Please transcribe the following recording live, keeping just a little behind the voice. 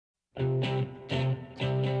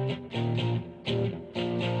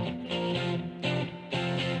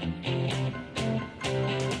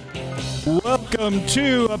Welcome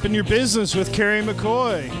to Up in Your Business with Carrie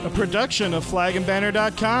McCoy, a production of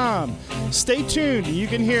flagandbanner.com. Stay tuned. You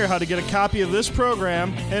can hear how to get a copy of this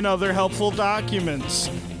program and other helpful documents.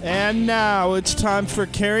 And now it's time for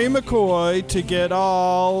Carrie McCoy to get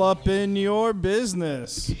all up in your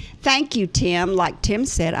business. Thank you, Tim. Like Tim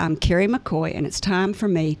said, I'm Carrie McCoy, and it's time for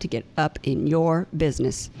me to get up in your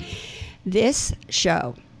business. This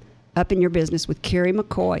show, Up in Your Business with Carrie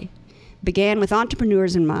McCoy, began with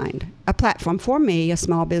entrepreneurs in mind, a platform for me, a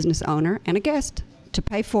small business owner, and a guest to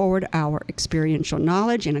pay forward our experiential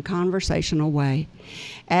knowledge in a conversational way.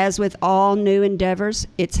 As with all new endeavors,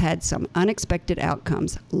 it's had some unexpected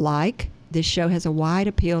outcomes, like this show has a wide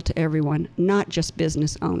appeal to everyone, not just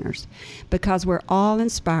business owners, because we're all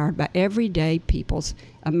inspired by everyday people's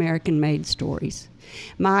American-made stories.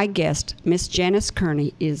 My guest, Miss Janice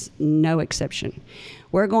Kearney, is no exception.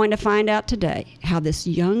 We're going to find out today how this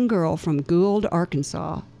young girl from Gould,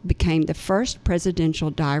 Arkansas, became the first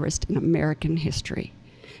presidential diarist in American history,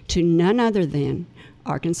 to none other than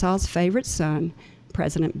Arkansas's favorite son,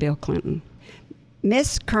 President Bill Clinton.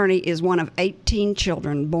 Miss Kearney is one of 18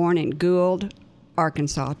 children born in Gould,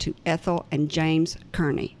 Arkansas, to Ethel and James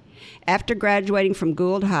Kearney. After graduating from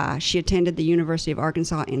Gould High, she attended the University of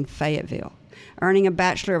Arkansas in Fayetteville, earning a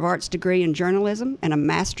Bachelor of Arts degree in journalism and a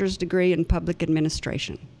master's degree in public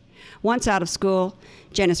administration. Once out of school,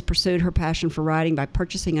 Janice pursued her passion for writing by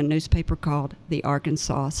purchasing a newspaper called the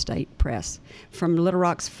Arkansas State Press from Little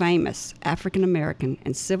Rock's famous African-American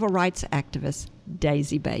and civil rights activist,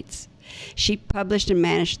 Daisy Bates. She published and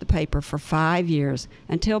managed the paper for 5 years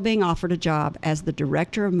until being offered a job as the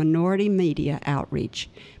Director of Minority Media Outreach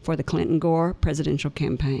for the Clinton-Gore presidential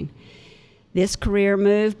campaign. This career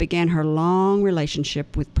move began her long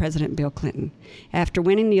relationship with President Bill Clinton. After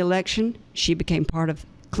winning the election, she became part of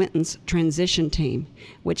Clinton's transition team,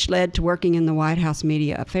 which led to working in the White House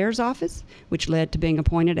Media Affairs Office, which led to being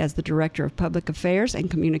appointed as the Director of Public Affairs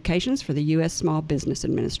and Communications for the U.S. Small Business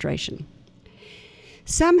Administration.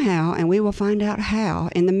 Somehow, and we will find out how,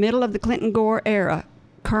 in the middle of the Clinton-Gore era,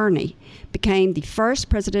 Kearney became the first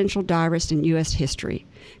presidential diarist in U.S. history,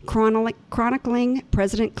 chronicling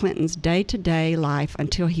President Clinton's day-to-day life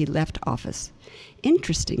until he left office.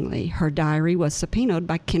 Interestingly, her diary was subpoenaed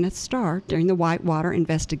by Kenneth Starr during the Whitewater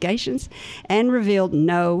investigations and revealed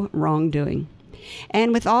no wrongdoing.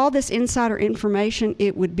 And with all this insider information,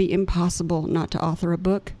 it would be impossible not to author a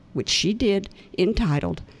book, which she did,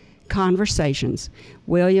 entitled Conversations,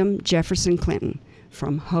 William Jefferson Clinton,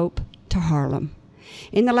 From Hope to Harlem.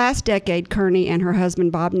 In the last decade, Kearney and her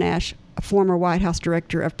husband, Bob Nash, a former White House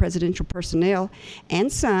Director of Presidential Personnel, and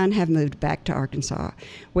son have moved back to Arkansas,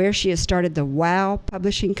 where she has started the WOW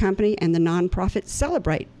Publishing Company and the nonprofit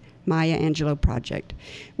Celebrate Maya Angelou Project,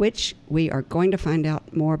 which we are going to find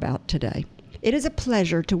out more about today. It is a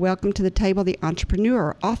pleasure to welcome to the table the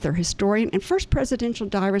entrepreneur, author, historian, and first presidential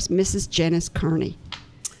diarist, Mrs. Janice Kearney.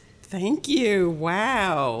 Thank you.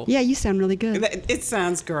 Wow. Yeah, you sound really good. It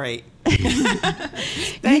sounds great.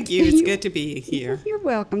 Thank you. It's good to be here. You're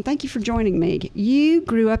welcome. Thank you for joining me. You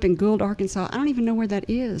grew up in Gould, Arkansas. I don't even know where that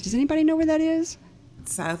is. Does anybody know where that is?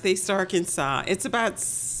 Southeast Arkansas. It's about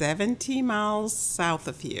 70 miles south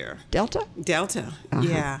of here. Delta? Delta.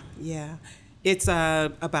 Uh-huh. Yeah. It's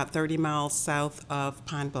about 30 miles south of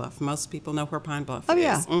Pine Bluff. Most people know where Pine Bluff is. Oh,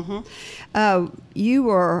 yeah. Mm-hmm. You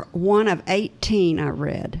were one of 18, I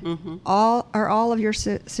read. Mm-hmm. Are all of your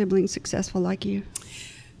siblings successful like you?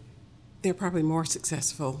 They're probably more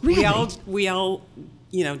successful. Really? We all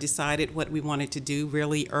decided what we wanted to do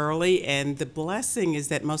really early, and the blessing is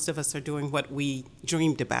that most of us are doing what we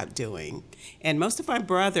dreamed about doing. And most of my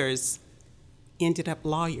brothers ended up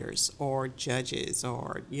lawyers or judges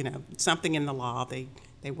or, something in the law.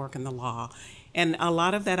 They work in the law. And a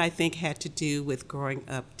lot of that, I think, had to do with growing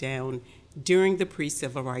up down during the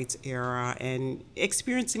pre-civil rights era and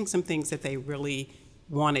experiencing some things that they really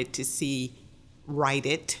wanted to see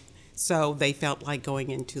righted. So they felt like going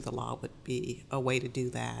into the law would be a way to do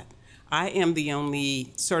that. I am the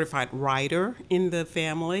only certified writer in the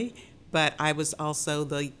family, but I was also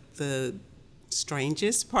the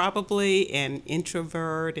strangest probably, and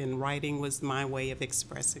introvert, and writing was my way of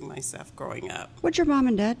expressing myself growing up. What'd your mom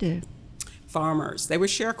and dad do? Farmers. They were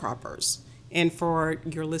sharecroppers. And for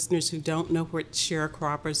your listeners who don't know what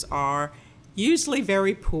sharecroppers are, usually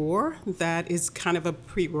very poor. That is kind of a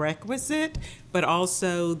prerequisite, but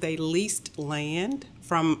also they leased land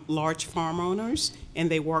from large farm owners and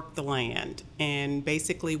they worked the land. And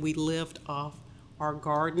basically we lived off our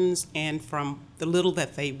gardens and from the little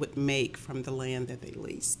that they would make from the land that they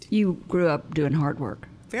leased. You grew up doing hard work.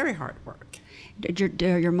 Very hard work. Did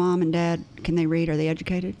your mom and dad, can they read? Are they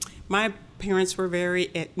educated? My parents were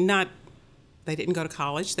very, not They didn't go to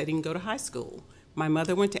college. They didn't go to high school. My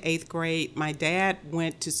mother went to 8th grade. My dad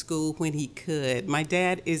went to school when he could. My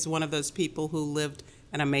dad is one of those people who lived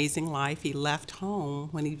an amazing life. He left home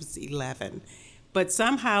when he was 11. But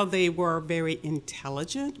somehow they were very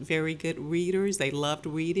intelligent, very good readers. They loved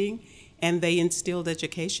reading, and they instilled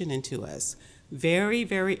education into us very,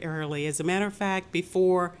 very early. As a matter of fact,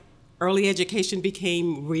 before early education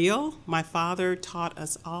became real, my father taught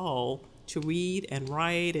us all to read and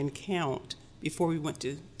write and count before we went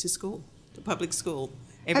to school, to public school,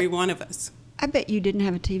 every one of us. I bet you didn't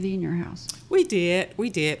have a TV in your house. We did. We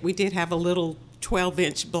did have a little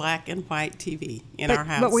 12-inch black and white TV in our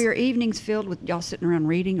house. But were your evenings filled with y'all sitting around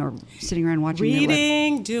reading or sitting around watching?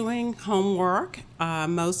 Reading, doing homework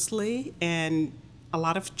mostly, and a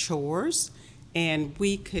lot of chores. And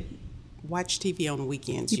we could watch TV on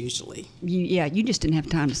weekends usually. You just didn't have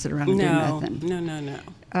time to sit around and do nothing.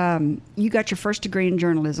 No. You got your first degree in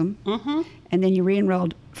journalism, and then you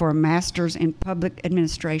re-enrolled for a master's in public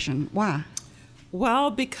administration. Why?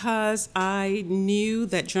 Well, because I knew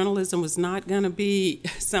that journalism was not going to be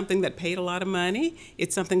something that paid a lot of money.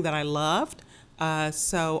 It's something that I loved.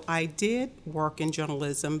 So I did work in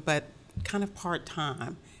journalism, but kind of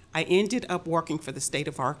part-time. I ended up working for the state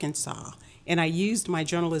of Arkansas, and I used my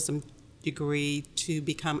journalism degree to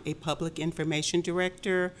become a public information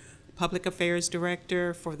director, public affairs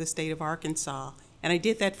director for the state of Arkansas. And I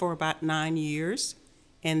did that for about 9 years.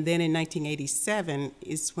 And then in 1987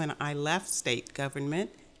 is when I left state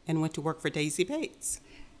government and went to work for Daisy Bates.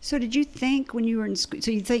 So did you think when you were in school,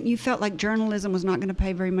 so you felt like journalism was not going to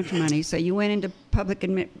pay very much money, so you went into public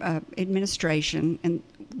administration, and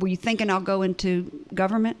were you thinking I'll go into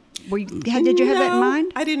government? Did you have that in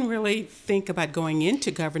mind? I didn't really think about going into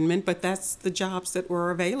government, but that's the jobs that were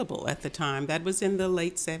available at the time. That was in the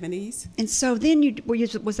late 70s. And so then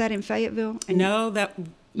was that in Fayetteville? No,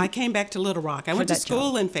 I came back to Little Rock. I went to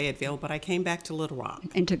school in Fayetteville, but I came back to Little Rock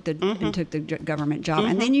and took the government job.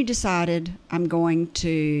 And then you decided, I'm going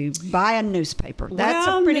to buy a newspaper. That's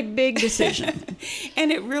a pretty big decision.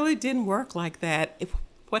 And it really didn't work like that.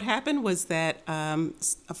 What happened was that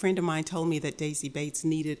a friend of mine told me that Daisy Bates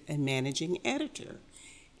needed a managing editor,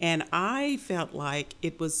 and I felt like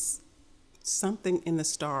it was something in the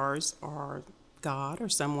stars or God or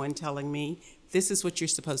someone telling me, this is what you're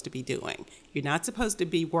supposed to be doing. You're not supposed to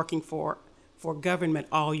be working for government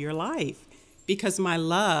all your life, because my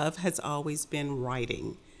love has always been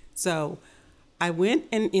writing. So I went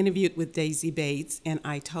and interviewed with Daisy Bates, and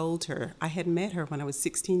I told her, I had met her when I was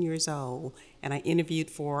 16 years old, and I interviewed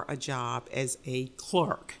for a job as a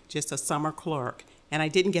clerk, just a summer clerk, and I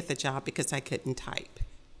didn't get the job because I couldn't type.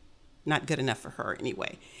 Not good enough for her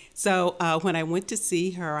anyway. So when I went to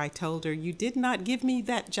see her, I told her, you did not give me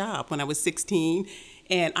that job when I was 16,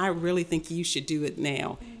 and I really think you should do it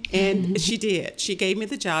now. And she did. She gave me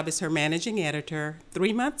the job as her managing editor.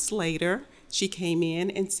 3 months later, she came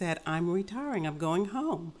in and said, I'm retiring. I'm going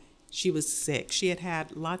home. She was sick. She had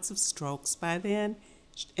had lots of strokes by then,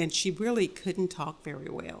 and she really couldn't talk very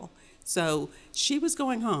well. So she was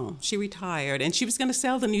going home. She retired, and she was going to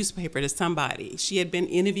sell the newspaper to somebody. She had been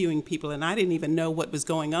interviewing people, and I didn't even know what was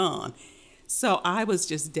going on. So I was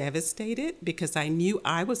just devastated because I knew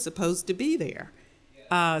I was supposed to be there.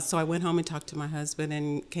 So I went home and talked to my husband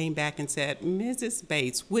and came back and said, Mrs.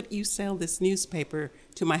 Bates, would you sell this newspaper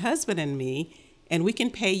to my husband and me, and we can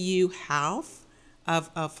pay you half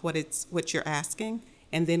of what you're asking,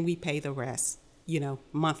 and then we pay the rest,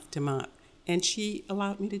 month to month. And she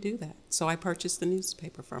allowed me to do that. So I purchased the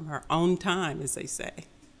newspaper from her on time, as they say.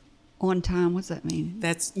 On time, what's that mean?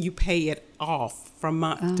 That's you pay it off from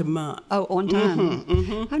month to month. Oh, on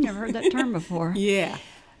time. I've never heard that term before. Yeah.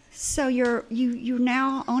 So you're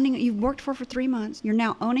now owning. You've worked for 3 months. You're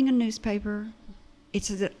now owning a newspaper. Is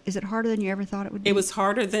it harder than you ever thought it would be? It was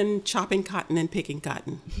harder than chopping cotton and picking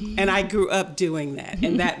cotton, and I grew up doing that,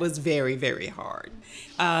 and that was very, very hard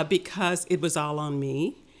because it was all on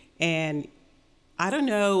me. And I don't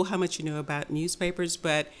know how much you know about newspapers,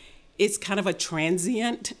 but it's kind of a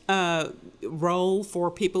transient role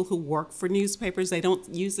for people who work for newspapers. They don't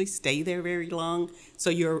usually stay there very long, so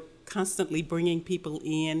you're constantly bringing people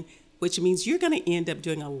in, which means you're going to end up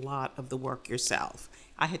doing a lot of the work yourself.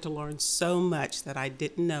 I had to learn so much that I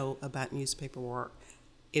didn't know about newspaper work.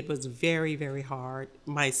 It was very, very hard.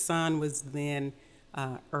 My son was then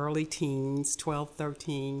early teens, 12,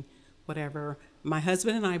 13, whatever. My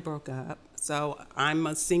husband and I broke up, so I'm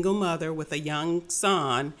a single mother with a young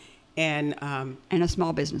son, and a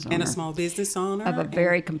small business owner. And a small business owner of a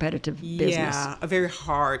very competitive business. Yeah, a very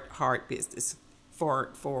hard business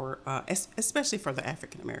for especially for the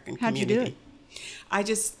African American community. How'd you do it? I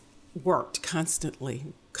just worked constantly,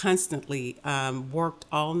 worked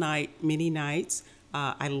all night, many nights.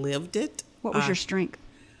 I lived it. What was your strength?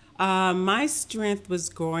 My strength was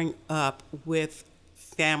growing up with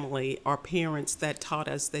family or parents that taught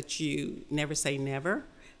us that you never say never,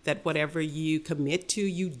 that whatever you commit to,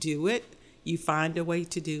 you do it, you find a way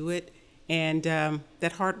to do it, and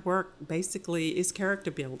that hard work basically is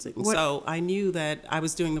character building. So I knew that I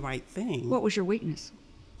was doing the right thing. What was your weakness?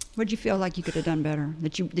 What did you feel like you could have done better,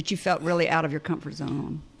 that you felt really out of your comfort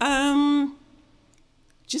zone on?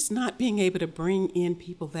 Just not being able to bring in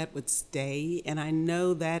people that would stay. And I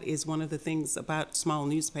know that is one of the things about small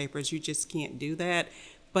newspapers. You just can't do that.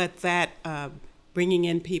 But that bringing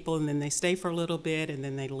in people and then they stay for a little bit and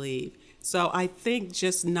then they leave. So I think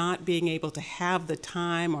just not being able to have the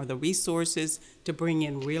time or the resources to bring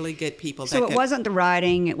in really good people. So it wasn't the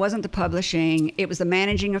writing, it wasn't the publishing, it was the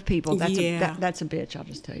managing of people. That's a bitch, I'll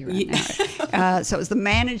just tell you right now. So it was the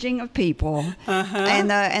managing of people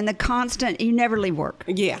and the constant, you never leave work.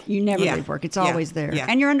 Yeah. You never leave work. It's always there. Yeah.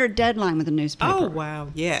 And you're under a deadline with the newspaper. Oh, wow,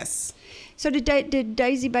 yes. So did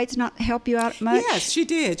Daisy Bates not help you out much? Yes, she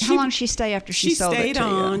did. How long did she stay after she sold it to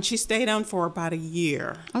you? She stayed on for about a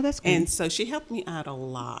year. Oh, that's good. And so she helped me out a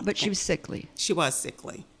lot. But she was sickly. She was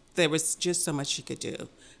sickly. There was just so much she could do.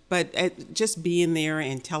 But just being there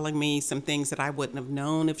and telling me some things that I wouldn't have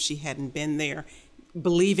known if she hadn't been there,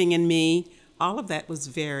 believing in me, all of that was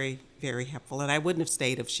very, very helpful. And I wouldn't have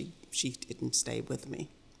stayed if she didn't stay with me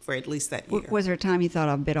for at least that year. Was there a time you thought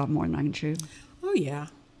I've bit off more than I can chew? Oh, yeah.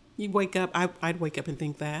 You wake up, I'd wake up and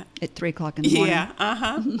think that. At 3 o'clock in the morning?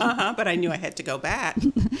 Yeah, but I knew I had to go back.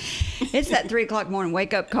 It's that 3 o'clock morning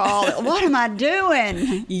wake-up call. What am I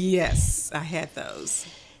doing? Yes, I had those.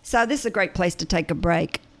 So this is a great place to take a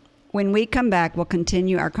break. When we come back, we'll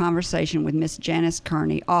continue our conversation with Miss Janice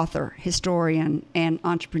Kearney, author, historian, and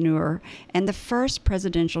entrepreneur, and the first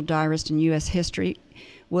presidential diarist in U.S. history.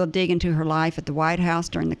 We'll dig into her life at the White House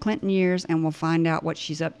during the Clinton years, and we'll find out what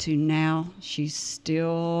she's up to now. She's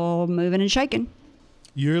still moving and shaking.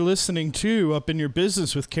 You're listening to Up in Your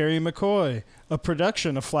Business with Carrie McCoy, a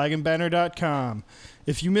production of flagandbanner.com.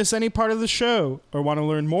 If you miss any part of the show or want to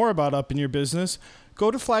learn more about Up in Your Business, go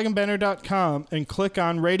to flagandbanner.com and click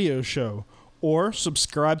on Radio Show, or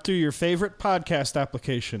subscribe through your favorite podcast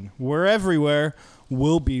application. We're everywhere.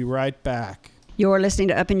 We'll be right back. You're listening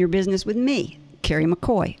to Up in Your Business with me, Carrie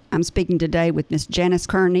McCoy. I'm speaking today with Miss Janice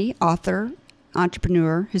Kearney, author,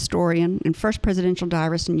 entrepreneur, historian, and first presidential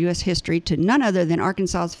diarist in U.S. history, to none other than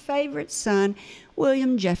Arkansas's favorite son,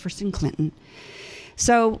 William Jefferson Clinton.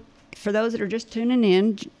 So, for those that are just tuning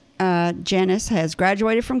in, Janice has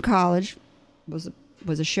graduated from college, was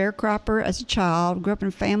a sharecropper as a child, grew up in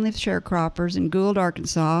a family of sharecroppers in Gould,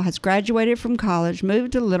 Arkansas, has graduated from college,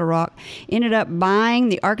 moved to Little Rock, ended up buying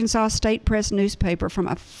the Arkansas State Press newspaper from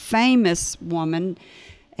a famous woman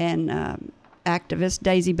and activist,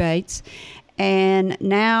 Daisy Bates. And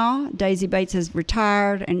now Daisy Bates has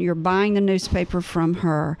retired, and you're buying the newspaper from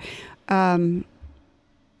her. You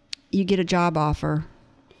get a job offer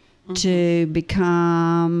to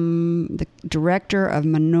become the director of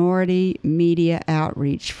minority media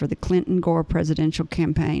outreach for the Clinton Gore presidential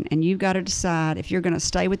campaign, and you've got to decide if you're going to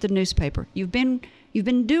stay with the newspaper. You've been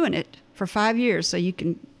doing it for 5 years, so you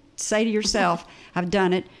can say to yourself, "I've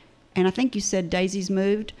done it." And I think you said Daisy's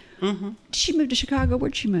moved. Mm-hmm. Did she move to Chicago?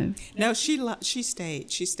 Where'd she move? No, she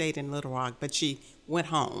stayed. She stayed in Little Rock, but she went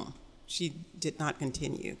home. She did not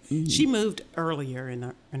continue. Mm-hmm. She moved earlier in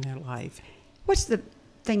her life. What's the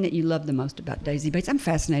thing that you love the most about Daisy Bates? I'm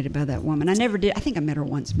fascinated by that woman. I never did. I think I met her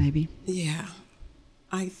once, maybe. Yeah.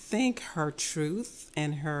 I think her truth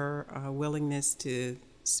and her willingness to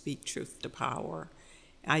speak truth to power.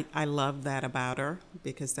 I love that about her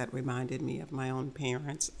because that reminded me of my own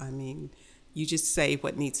parents. I mean, you just say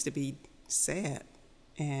what needs to be said,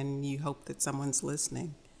 and you hope that someone's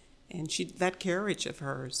listening. And that courage of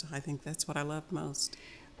hers, I think that's what I love most.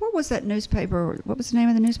 What was that newspaper? What was the name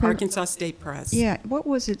of the newspaper? Arkansas State Press. Yeah. What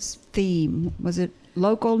was its theme? Was it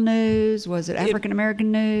local news? Was it African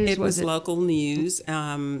American news? It was local news.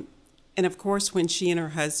 And of course, when she and her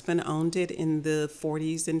husband owned it in the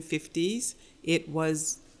 40s and 50s, it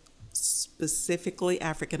was specifically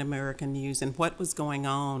African American news and what was going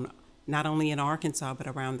on, not only in Arkansas, but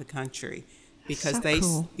around the country. Because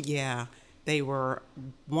cool. They were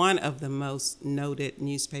one of the most noted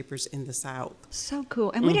newspapers in the South. So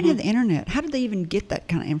cool. And we didn't have the internet. How did they even get that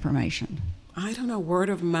kind of information? I don't know, word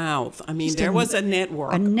of mouth. I mean, there was a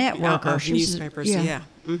network. A network of newspapers, yeah.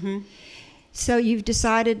 Mm-hmm. So you've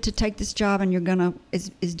decided to take this job, and you're going to,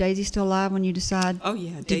 is Daisy still alive when you decide? Oh,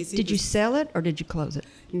 yeah. Daisy Did you sell it, or did you close it?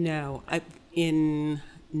 No. In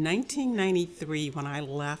 1993, when I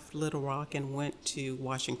left Little Rock and went to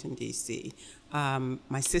Washington, D.C.,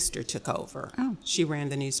 my sister took over. Oh. She ran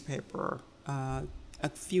the newspaper a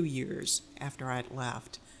few years after I'd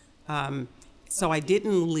left. So I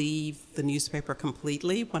didn't leave the newspaper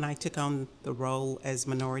completely when I took on the role as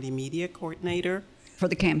minority media coordinator. For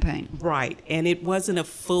the campaign. Right, and it wasn't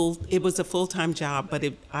it was a full-time job, but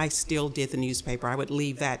I still did the newspaper. I would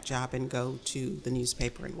leave that job and go to the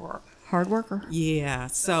newspaper and work. Hard worker. Yeah,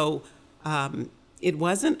 so it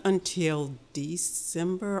wasn't until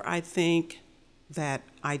December, I think, that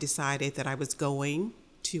I decided that I was going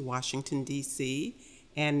to Washington, D.C.,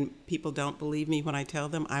 and people don't believe me when I tell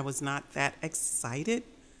them I was not that excited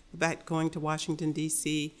about going to Washington,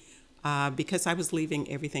 D.C., because I was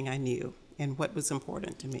leaving everything I knew and what was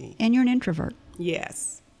important to me. And you're an introvert.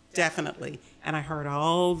 Yes, definitely. And I heard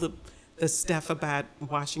all the stuff about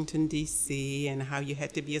Washington, D.C., and how you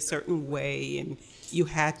had to be a certain way and you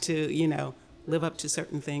had to, live up to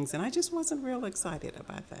certain things. And I just wasn't real excited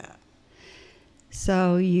about that.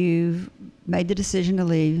 So you've made the decision to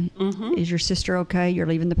leave. Mm-hmm. Is your sister okay? You're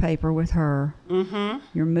leaving the paper with her. Mm-hmm.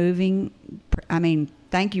 You're moving. I mean,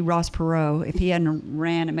 thank you, Ross Perot. If he hadn't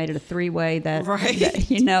ran and made it a three-way, that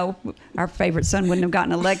our favorite son wouldn't have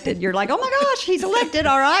gotten elected. You're like, oh my gosh, he's elected.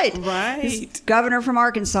 All right. Right. This governor from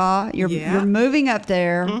Arkansas. You're moving up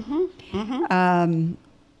there. Mm-hmm. Mm-hmm.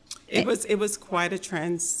 It was quite a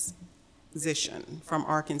transition from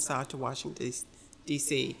Arkansas to Washington,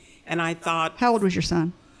 D.C., and I thought... How old was your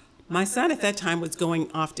son? My son at that time was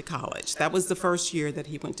going off to college. That was the first year that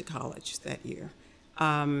he went to college that year.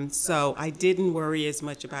 So I didn't worry as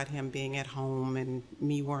much about him being at home and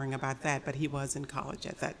me worrying about that, but he was in college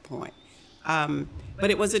at that point.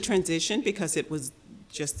 But it was a transition because it was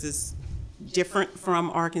just as different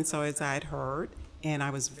from Arkansas as I'd heard, and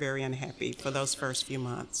I was very unhappy for those first few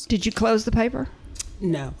months. Did you close the paper?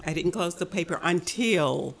 No, I didn't close the paper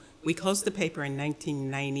until... We closed the paper in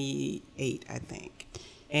 1998, I think.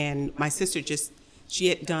 And my sister she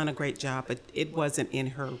had done a great job, but it wasn't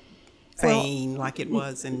in her vein like it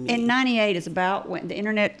was in me. In 98 is about when the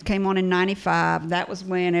internet came on in 95. That was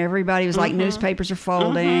when everybody was like, newspapers are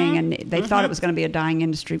folding, and they thought it was going to be a dying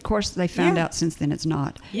industry. Of course, they found out since then it's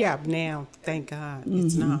not. Yeah, now, thank God,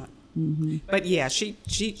 it's not. Mm-hmm. But yeah, she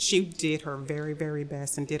did her very, very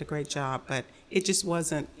best and did a great job, but it just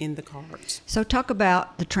wasn't in the cards. So talk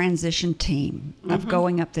about the transition team of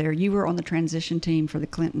going up there. You were on the transition team for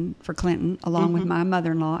Clinton, along with my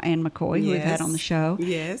mother-in-law, Ann McCoy, who we've had on the show.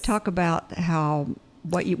 Yes. Talk about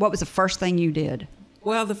what was the first thing you did?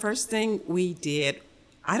 Well, the first thing we did,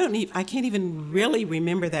 I can't even really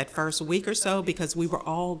remember that first week or so because we were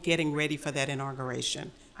all getting ready for that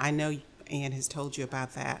inauguration. I know Ann has told you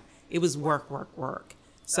about that. It was work.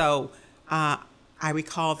 So I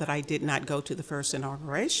recall that I did not go to the first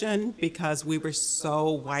inauguration because we were so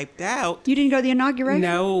wiped out. You didn't go to the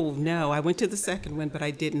inauguration? No. I went to the second one, but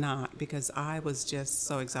I did not because I was just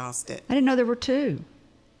so exhausted. I didn't know there were two.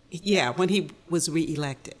 Yeah, when he was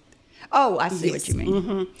reelected. Oh, I see what you mean.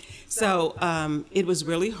 Mm-hmm. So it was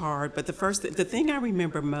really hard, but the thing I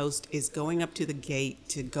remember most is going up to the gate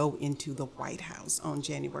to go into the White House on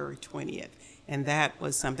January 20th. And that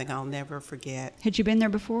was something I'll never forget. Had you been there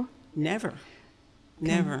before? Never.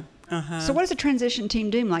 So what does a transition team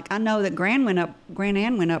do? Like, I know that Grand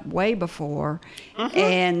Ann went up way before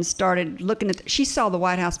and started looking at... She saw the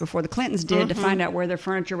White House before the Clintons did to find out where their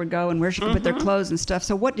furniture would go and where she could put their clothes and stuff.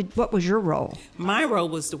 So what was your role? My role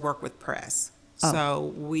was to work with press. Oh.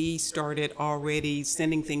 So we started already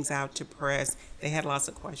sending things out to press. They had lots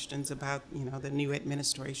of questions about, the new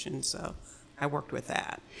administration, so I worked with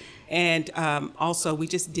that. And also, we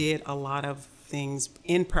just did a lot of things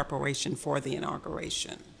in preparation for the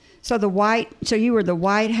inauguration. So you were the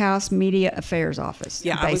White House Media Affairs Office.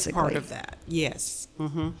 Yeah, basically. I was part of that. Yes.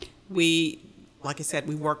 Mm-hmm. We, like I said,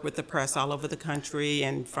 we work with the press all over the country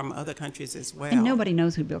and from other countries as well. And nobody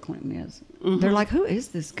knows who Bill Clinton is. Mm-hmm. They're like, who is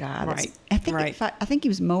this guy? Right. I think he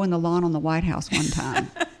was mowing the lawn on the White House one time.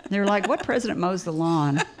 They're like, what president mows the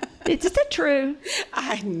lawn? Is that true?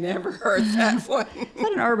 I never heard that one. Is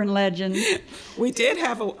that an urban legend? We did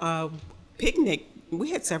have a picnic.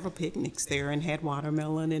 We had several picnics there and had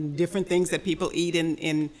watermelon and different things that people eat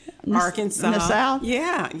in Arkansas. In the South?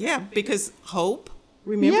 Yeah, because Hope,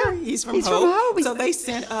 remember? Yeah, he's from Hope. So they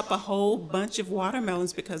sent up a whole bunch of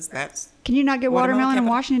watermelons because that's... Can you not get watermelon in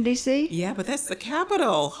Washington, D.C.? Yeah, but that's the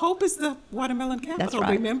capital. Hope is the watermelon capital, that's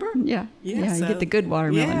right. Remember? Yeah, you get the good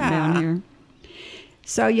watermelon down here.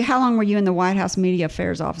 So how long were you in the White House Media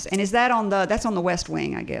Affairs office? And is that that's on the West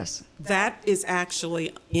Wing, I guess? That is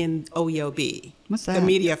actually in OEOB. What's that? The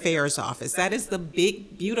Media Affairs office. That is the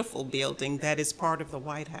big, beautiful building that is part of the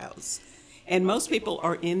White House. And most people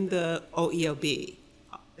are in the OEOB,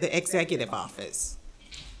 the executive office.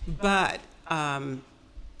 But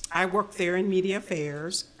I worked there in media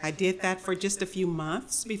affairs. I did that for just a few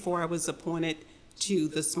months before I was appointed to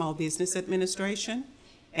the Small Business Administration.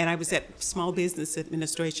 And I was at Small Business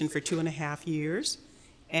Administration for 2.5 years.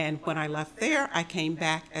 And when I left there, I came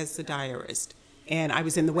back as the diarist. And I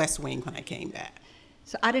was in the West Wing when I came back.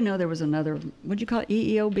 So I didn't know there was another, what'd you call it,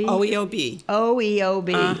 EEOB? OEOB.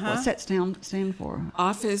 OEOB. What's that stand for?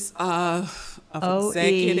 Office of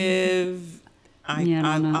Executive. I'll have to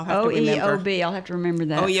remember. OEOB. I'll have to remember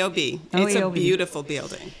that. OEOB. It's a beautiful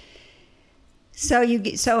building.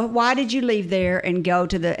 So why did you leave there and go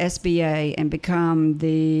to the SBA and become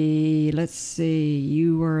you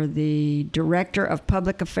were the Director of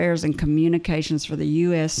Public Affairs and Communications for the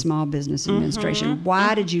U.S. Small Business Administration.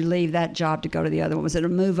 Why did you leave that job to go to the other one? Was it a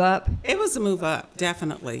move up? It was a move up,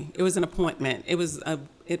 definitely. It was an appointment. It was like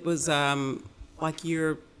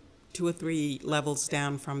you're 2 or 3 levels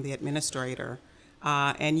down from the administrator,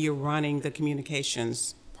 and you're running the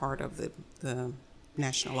communications part of the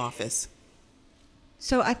national office.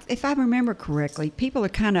 So if I remember correctly, people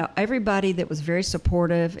are everybody that was very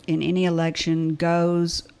supportive in any election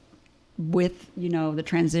goes with, the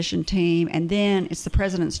transition team. And then it's the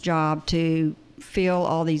president's job to fill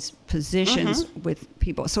all these positions with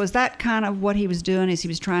people. So is that kind of what he was doing? Is he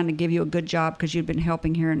was trying to give you a good job because you'd been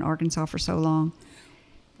helping here in Arkansas for so long?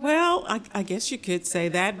 Well, I guess you could say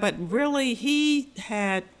that. But really, he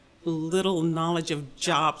had little knowledge of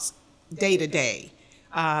jobs day to day.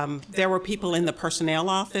 There were people in the personnel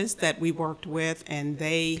office that we worked with, and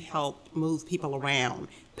they helped move people around,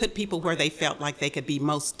 put people where they felt like they could be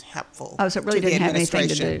most helpful. Oh, so it really didn't have anything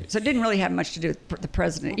to do. So it didn't really have much to do with the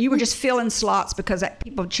president. You were just filling slots because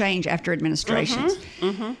people change after administrations.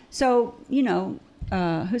 So,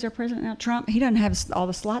 who's our president now? Trump? He doesn't have all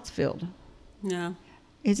the slots filled. No.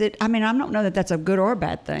 Is it? I mean, I don't know that that's a good or a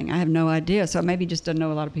bad thing. I have no idea. So maybe he just doesn't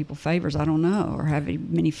know a lot of people favors. I don't know, or have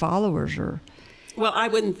many followers, or. Well, I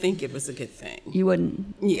wouldn't think it was a good thing. You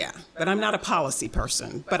wouldn't? Yeah, but I'm not a policy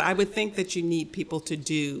person. But I would think that you need people to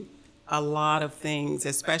do a lot of things,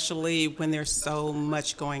 especially when there's so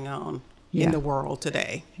much going on in the world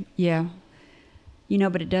today. Yeah.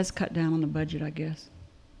 But it does cut down on the budget, I guess.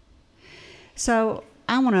 So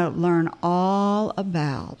I want to learn all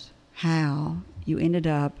about how you ended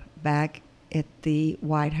up back at the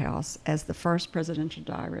White House as the first presidential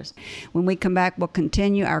diarist. When we come back, we'll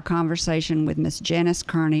continue our conversation with Ms. Janice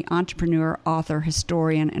Kearney, entrepreneur, author,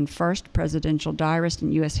 historian, and first presidential diarist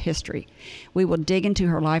in U.S. history. We will dig into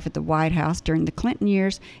her life at the White House during the Clinton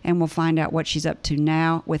years, and we'll find out what she's up to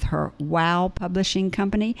now with her WOW Publishing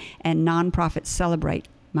Company and nonprofit Celebrate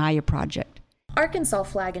Maya Project. Arkansas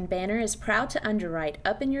Flag and Banner is proud to underwrite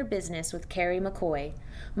Up in Your Business with Carrie McCoy.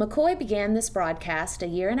 McCoy began this broadcast a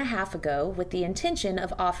 1.5 years ago with the intention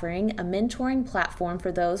of offering a mentoring platform for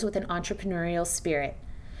those with an entrepreneurial spirit.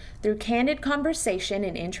 Through candid conversation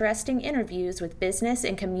and interesting interviews with business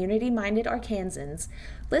and community-minded Arkansans,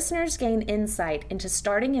 listeners gain insight into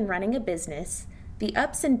starting and running a business, the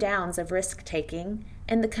ups and downs of risk-taking,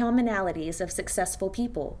 and the commonalities of successful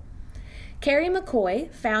people. Carrie McCoy,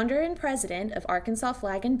 founder and president of Arkansas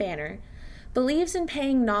Flag and Banner, believes in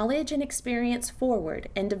paying knowledge and experience forward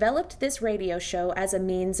and developed this radio show as a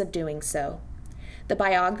means of doing so. The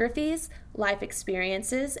biographies, life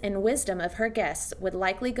experiences, and wisdom of her guests would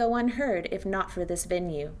likely go unheard if not for this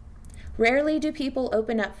venue. Rarely do people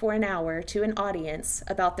open up for an hour to an audience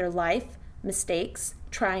about their life, mistakes,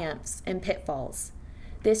 triumphs, and pitfalls.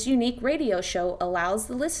 This unique radio show allows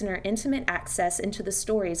the listener intimate access into the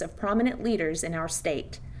stories of prominent leaders in our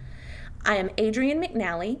state. I am Adrienne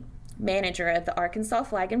McNally, manager of the Arkansas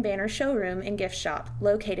Flag and Banner showroom and gift shop,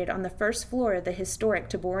 located on the first floor of the historic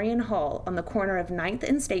Taborian Hall on the corner of 9th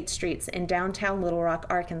and State Streets in downtown Little Rock,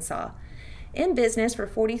 Arkansas. In business for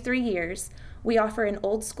 43 years, we offer an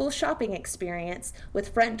old-school shopping experience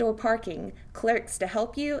with front door parking, clerks to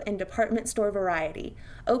help you, and department store variety.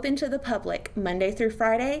 Open to the public Monday through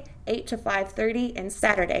Friday, 8 to 5:30, and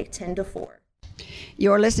Saturday, 10 to 4.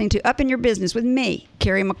 You're listening to Up in Your Business with me,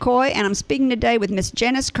 Carrie McCoy, and I'm speaking today with Miss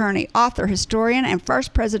Janice Kearney, author, historian, and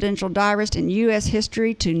first presidential diarist in U.S.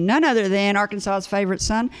 history to none other than Arkansas's favorite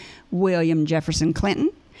son, William Jefferson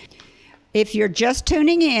Clinton. If you're just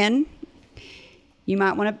tuning in, you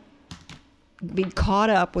might want to be caught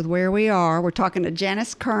up with where we are. We're talking to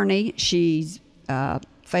Janice Kearney. She's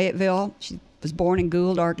Fayetteville. She's was born in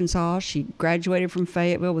Gould, Arkansas. She graduated from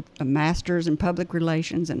Fayetteville with a master's in public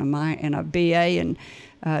relations and a BA in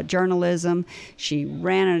journalism. She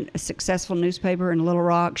ran a successful newspaper in Little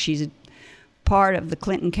Rock. She's part of the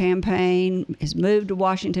Clinton campaign, has moved to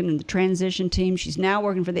Washington in the transition team. She's now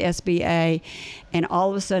working for the SBA, and all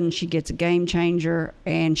of a sudden she gets a game changer,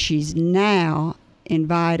 and she's now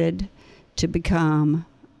invited to become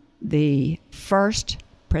the first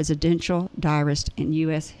presidential diarist in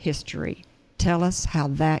U.S. history. Tell us how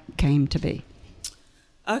that came to be.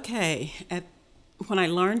 Okay. When I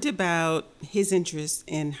learned about his interest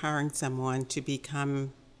in hiring someone to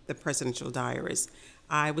become the presidential diarist,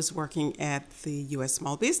 I was working at the U.S.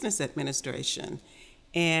 Small Business Administration.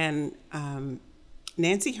 And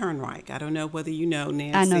Nancy Hernreich, I don't know whether you know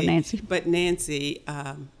Nancy. I know Nancy. But Nancy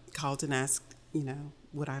called and asked,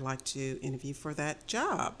 would I like to interview for that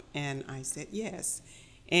job? And I said yes.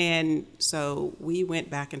 And so we went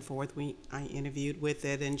back and forth. I interviewed with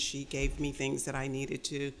it, and she gave me things that I needed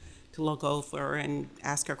to look over and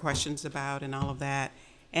ask her questions about and all of that.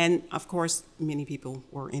 And, of course, many people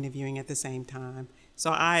were interviewing at the same time.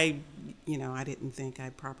 So I didn't think I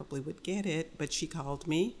probably would get it, but she called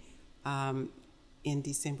me in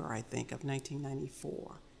December, I think, of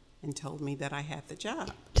 1994 and told me that I had the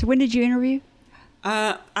job. So when did you interview?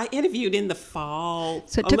 I interviewed in the fall,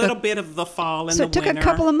 so a little bit of the fall and the winter. So it took a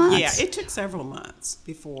couple of months? Yeah, it took several months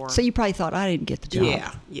before. So you probably thought, I didn't get the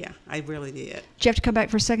job. Yeah, I really did. Did you have to come back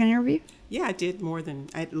for a second interview? Yeah, I did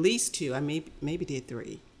at least 2. I maybe did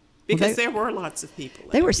 3. Because there were lots of people.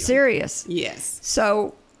 They were serious. Yes.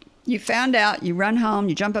 So you found out, you run home,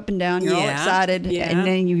 you jump up and down, you're all excited, and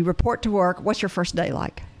then you report to work. What's your first day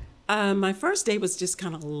like? My first day was just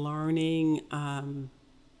kind of learning,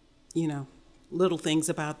 little things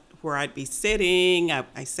about where I'd be sitting.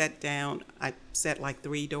 I sat down. I sat like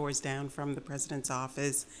 3 doors down from the president's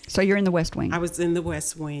office. So you're in the West Wing. I was in the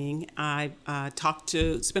West Wing. I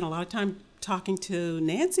spent a lot of time talking to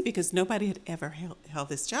Nancy because nobody had ever held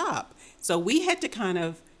this job. So we had to kind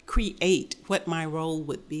of create what my role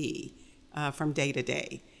would be from day to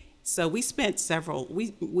day. So we spent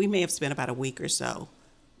we may have spent about a week or so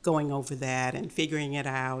going over that and figuring it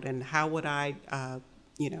out, and how would I,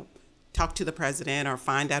 talk to the president or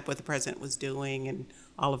find out what the president was doing and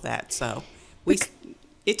all of that. So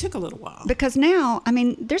it took a little while. Because now,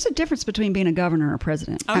 there's a difference between being a governor and a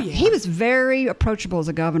president. Oh, yeah. He was very approachable as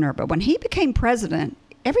a governor, but when he became president,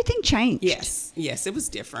 everything changed. Yes, it was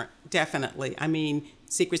different, definitely.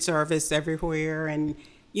 Secret Service everywhere, and,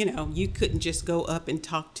 you couldn't just go up and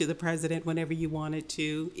talk to the president whenever you wanted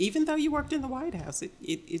to, even though you worked in the White House.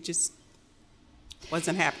 It just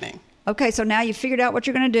wasn't happening. Okay, so now you figured out what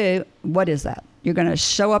you're going to do. What is that? You're going to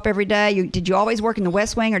show up every day? Did you always work in the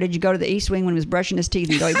West Wing, or did you go to the East Wing when he was brushing his teeth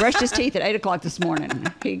and go, he brushed his teeth at 8 o'clock this morning.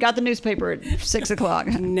 He got the newspaper at 6 o'clock.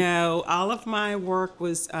 No, all of my work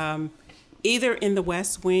was either in the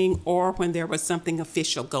West Wing or when there was something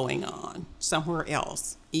official going on somewhere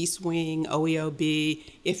else. East Wing, OEOB,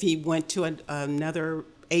 if he went to another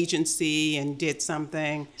agency and did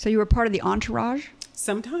something. So you were part of the entourage?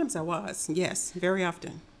 Sometimes I was, yes, very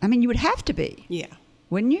often. You would have to be. Yeah.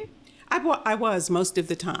 Wouldn't you? I was most of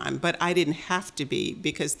the time, but I didn't have to be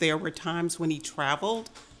because there were times when he traveled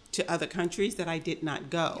to other countries that I did not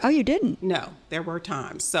go. Oh, you didn't? No, there were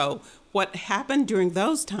times. So what happened during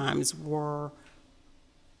those times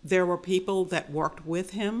there were people that worked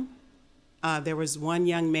with him. There was one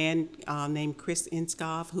young man named Chris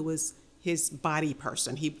Inskov who was his body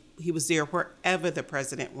person. He was there wherever the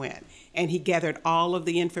president went, and he gathered all of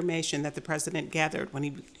the information that the president gathered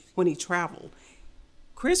when he traveled.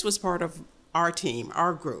 Chris was part of our team,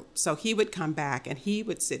 our group, so he would come back and he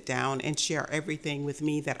would sit down and share everything with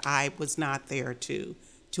me that I was not there to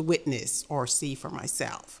witness or see for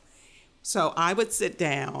myself. So I would sit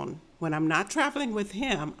down. When I'm not traveling with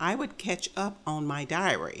him, I would catch up on my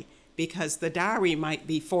diary because the diary might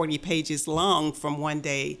be 40 pages long from one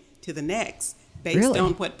day to the next based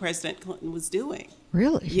on what President Clinton was doing.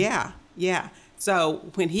 Really? Yeah.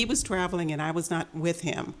 So when he was traveling and I was not with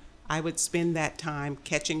him, I would spend that time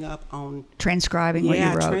catching up on transcribing what you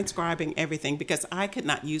wrote. Transcribing everything because I could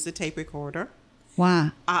not use a tape recorder.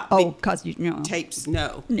 Why? Because tapes,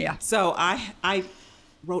 no. Yeah. So I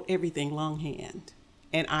wrote everything longhand,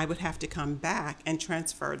 and I would have to come back and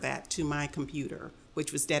transfer that to my computer,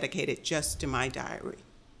 which was dedicated just to my diary.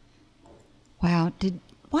 Wow.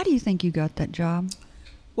 Why do you think you got that job?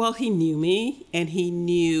 Well, he knew me, and he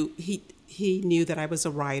knew that I was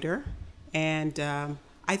a writer, and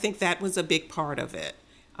I think that was a big part of it.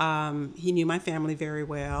 He knew my family very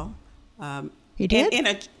well. He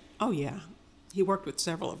did? Oh, yeah. He worked with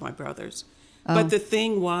several of my brothers. But the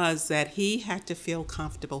thing was that he had to feel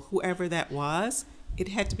comfortable. Whoever that was, it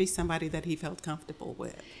had to be somebody that he felt comfortable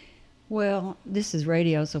with. Well, this is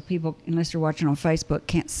radio, so people, unless you're watching on Facebook,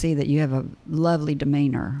 can't see that you have a lovely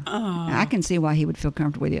demeanor. I can see why he would feel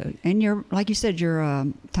comfortable with you. And you're, like you said, you're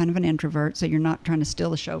kind of an introvert, so you're not trying to steal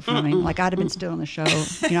the show from him. Like I'd have been stealing the show.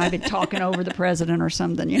 You know, I'd been talking over the president or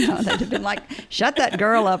something. You know, they'd have been like, "Shut that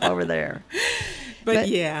girl up over there." But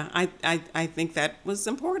yeah, I think that was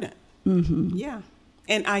important. Mm-hmm. Yeah,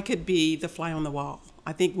 and I could be the fly on the wall.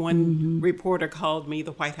 I think one reporter called me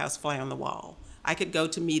the White House fly on the wall. I could go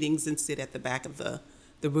to meetings and sit at the back of the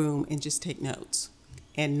room and just take notes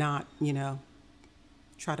and not,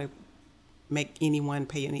 try to make anyone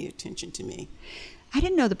pay any attention to me. I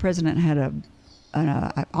didn't know the president had a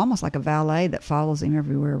almost like a valet that follows him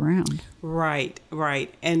everywhere around. Right.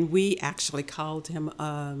 And we actually called him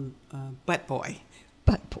Butt Boy.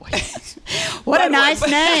 Butt Boy. What a nice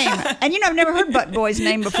name. And I've never heard Butt Boy's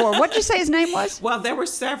name before. What did you say his name was? Well, there were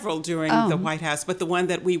several during the White House, but the one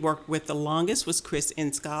that we worked with the longest was Chris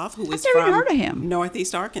Inskoff, who is never heard of him.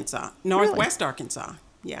 Northwest Arkansas.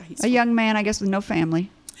 Yeah, he's a young man, I guess, with no family.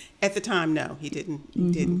 At the time, no, he didn't. He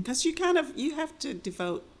didn't, because you have to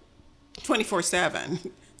devote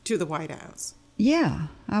 24/7 to the White House. Yeah,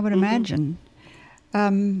 I would imagine.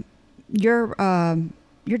 Your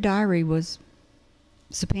diary was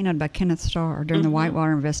subpoenaed by Kenneth Starr during the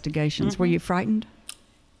Whitewater investigations. Were you frightened?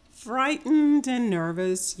 Frightened and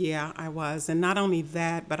nervous, yeah, I was. And not only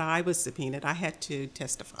that, but I was subpoenaed. I had to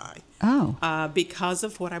testify. Oh. Because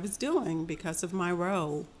of what I was doing, because of my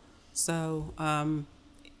role. So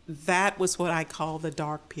that was what I call the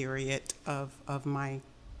dark period of my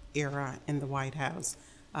era in the White House.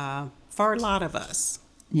 For a lot of us.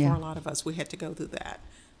 Yeah. For a lot of us, we had to go through that.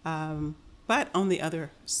 But on the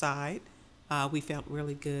other side, we felt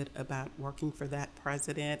really good about working for that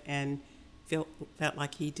president and felt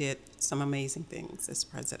like he did some amazing things as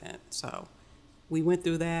president. So we went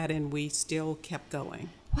through that and we still kept going.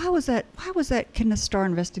 Why was that Kenneth Starr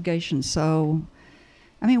investigation so?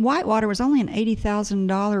 I mean, Whitewater was only an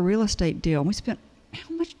 $80,000 real estate deal. We spent,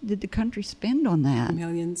 how much did the country spend on that?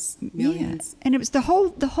 Millions. Yeah. And it was the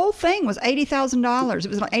whole thing was $80,000. It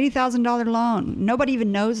was like $80,000 loan. Nobody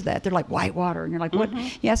even knows that. They're like, Whitewater, and you're like, what?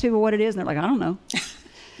 You ask people what it is, and they're like, I don't know.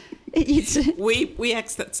 We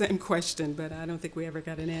asked that same question, but I don't think we ever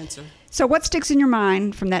got an answer. So what sticks in your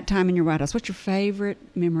mind from that time in your White House? What's your favorite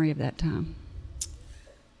memory of that time?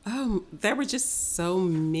 There were just so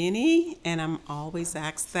many, and I'm always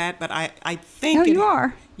asked that, but I think... Oh, you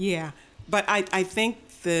are? Yeah, but I think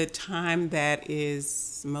the time that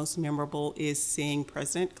is most memorable is seeing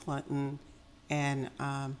President Clinton and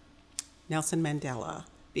Nelson Mandela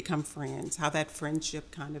become friends, how that friendship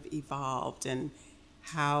kind of evolved, and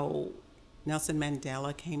how Nelson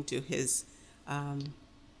Mandela came to his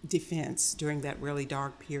defense during that really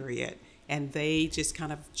dark period. And they just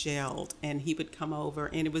kind of gelled, and he would come over,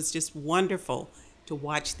 and it was just wonderful to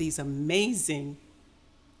watch these amazing,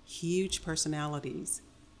 huge personalities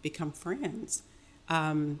become friends.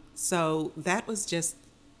 So that was just,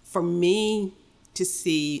 for me to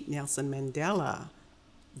see Nelson Mandela,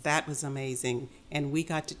 that was amazing. And we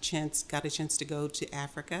got a chance to go to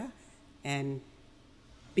Africa and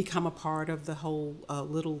become a part of the whole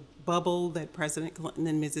little bubble that President Clinton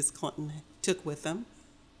and Mrs. Clinton took with them,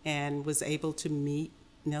 and was able to meet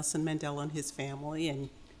Nelson Mandela and his family and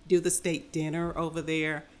do the state dinner over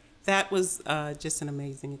there. That was just an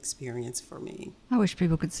amazing experience for me. I wish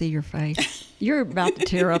people could see your face. You're about to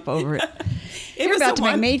tear up over it. You're about to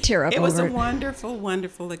make me tear up over it. It was a wonderful,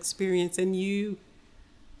 wonderful experience. And you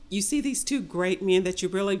see these two great men that you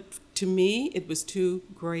really, to me, it was two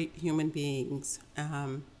great human beings,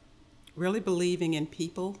 really believing in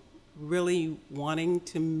people, really wanting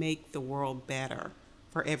to make the world better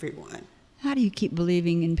for everyone. How do you keep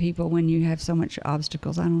believing in people when you have so much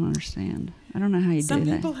obstacles? I don't understand. I don't know how you do that. Some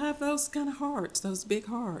people have those kind of hearts, those big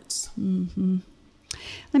hearts. Mm-hmm.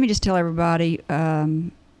 Let me just tell everybody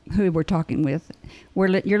who we're talking with.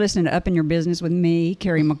 You're listening to Up in Your Business with me,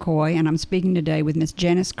 Carrie McCoy, and I'm speaking today with Miss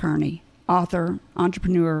Janice Kearney, author,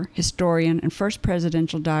 entrepreneur, historian, and first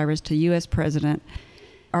presidential diarist to U.S. President,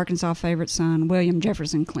 Arkansas' favorite son, William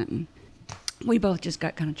Jefferson Clinton. We both just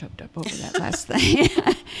got kind of choked up over that last thing.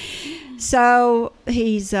 So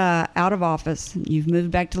he's out of office. You've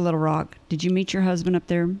moved back to Little Rock. Did you meet your husband up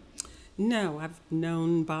there? No, I've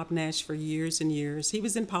known Bob Nash for years and years. He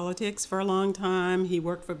was in politics for a long time. He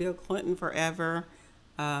worked for Bill Clinton forever.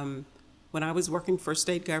 When I was working for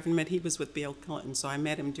state government, he was with Bill Clinton, so I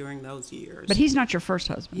met him during those years. But he's not your first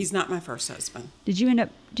husband. He's not my first husband. Do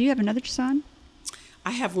you have another son?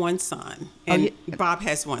 I have one son, and Bob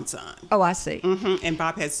has one son. Oh, I see. And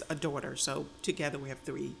Bob has a daughter, so together we have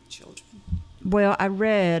 3 children. Well, I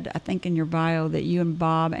read, I think in your bio, that you and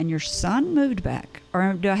Bob and your son moved back.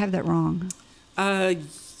 Or do I have that wrong?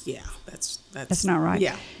 Yeah, that's not right.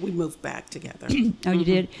 Yeah, we moved back together. Oh, you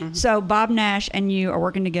did? So Bob Nash and you are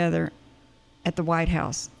working together at the White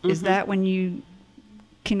House. Is that when you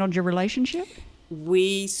kindled your relationship?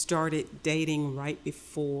 We started dating right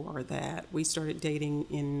before that. We started dating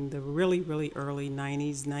in the really, really early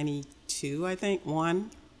 90s, 92, I think,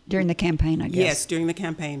 During the campaign, I guess. Yes, during the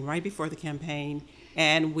campaign, right before the campaign.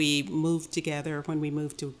 And we moved together when we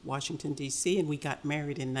moved to Washington, D.C., and we got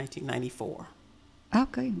married in 1994.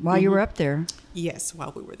 Okay, while you were up there. Yes,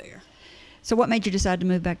 while we were there. So what made you decide to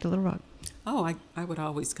move back to Little Rock? Oh, I would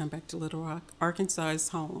always come back to Little Rock. Arkansas is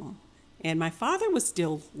home. And my father was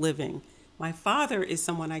still living. My father is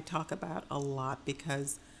someone I talk about a lot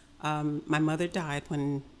because my mother died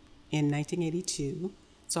in 1982.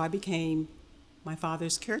 So I became my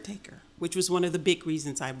father's caretaker, which was one of the big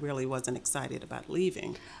reasons I really wasn't excited about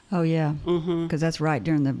leaving. Oh, yeah, because that's right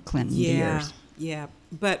during the Clinton years. Yeah,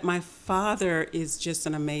 but my father is just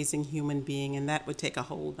an amazing human being, and that would take a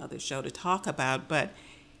whole other show to talk about. But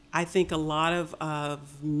I think a lot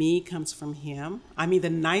of me comes from him. I mean, the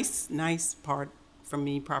nice part from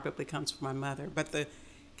me probably comes from my mother, but the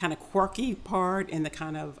kind of quirky part and the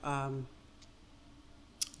kind of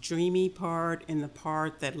dreamy part and the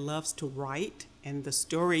part that loves to write and the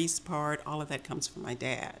stories part, all of that comes from my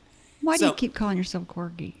dad. Why do you keep calling yourself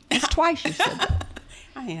quirky? It's twice you said that.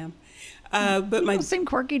 I am. But you don't seem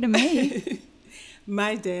quirky to me.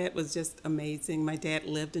 My dad was just amazing. My dad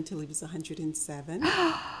lived until he was 107,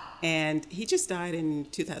 and he just died in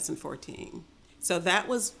 2014. So that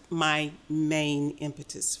was my main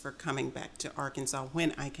impetus for coming back to Arkansas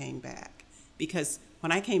when I came back. Because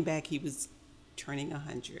when I came back, he was turning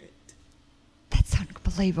 100. That's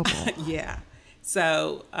unbelievable. Yeah.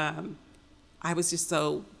 So I was just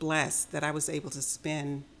so blessed that I was able to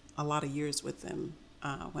spend a lot of years with him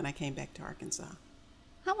when I came back to Arkansas.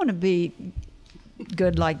 I want to be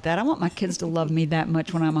good like that. I want my kids to love me that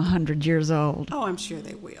much when I'm 100 years old. Oh, I'm sure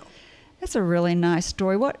they will. That's a really nice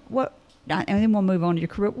story. What? And then we'll move on to your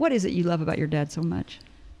career. What is it you love about your dad so much?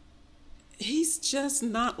 He's just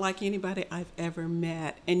not like anybody I've ever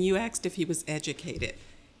met. And you asked if he was educated.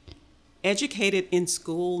 Educated in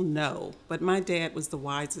school, no. But my dad was the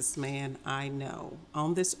wisest man I know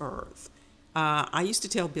on this earth. I used to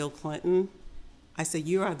tell Bill Clinton, I said,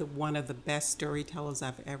 you are one of the best storytellers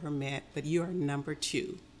I've ever met, but you are number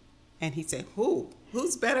 2. And he said,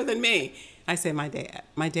 who's better than me? I said, my dad.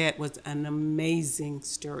 My dad was an amazing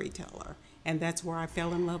storyteller. And that's where I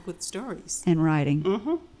fell in love with stories. And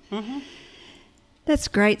writing. That's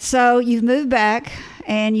great. So you've moved back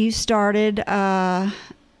and you started a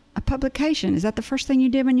publication. Is that the first thing you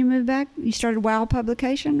did when you moved back? You started WOW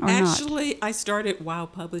Publication or not? Actually, I started WOW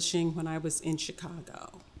Publishing when I was in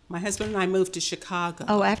Chicago. My husband and I moved to Chicago.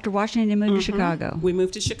 Oh, after Washington, you moved to Chicago. We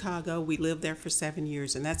moved to Chicago. We lived there for 7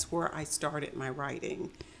 years, and that's where I started my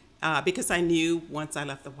writing. Because I knew once I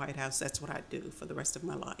left the White House, that's what I'd do for the rest of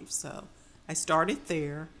my life. So I started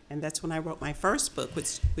there, and that's when I wrote my first book,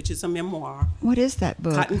 which is a memoir. What is that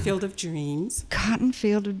book? Cotton Field of Dreams. Cotton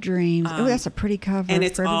Field of Dreams. Oh, that's a pretty cover. And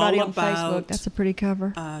it's for everybody all on about Facebook. That's a pretty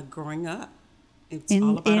cover. Growing up. It's in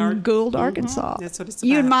all about Gould, Arkansas. That's what it's about.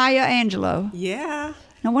 You and Maya Angelou. Yeah.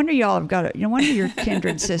 No wonder y'all have got it. No wonder you're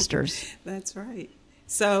kindred sisters. That's right.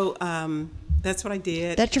 So that's what I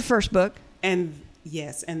did. That's your first book. And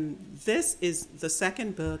yes, and this is the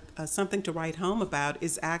second book. Something to Write Home About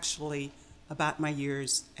is actually about my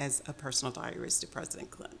years as a personal diarist of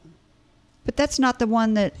President Clinton. But that's not the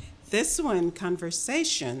one that... This one,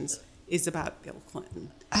 Conversations, is about Bill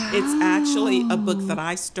Clinton. Oh. It's actually a book that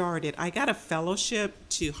I started. I got a fellowship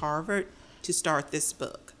to Harvard to start this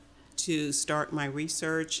book, to start my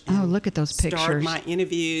research. Oh, look at those pictures. Start my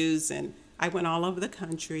interviews. And I went all over the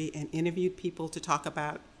country and interviewed people to talk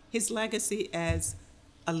about his legacy as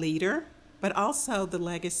a leader, but also the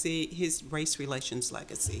legacy, his race relations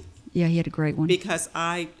legacy. Yeah, he had a great one. Because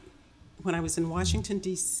when I was in Washington,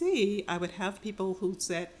 D.C., I would have people who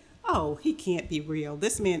said, oh, he can't be real.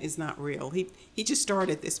 This man is not real. He just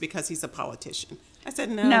started this because he's a politician. I said,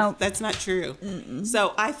 no. That's not true. Mm-mm.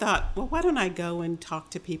 So I thought, well, why don't I go and talk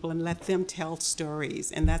to people and let them tell stories?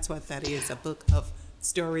 And that's what that is, a book of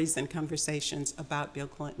stories and conversations about Bill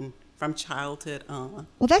Clinton from childhood on.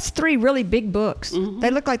 Well, that's 3 really big books. Mm-hmm.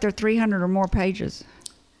 They look like they're 300 or more pages.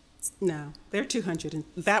 No, they're 200. And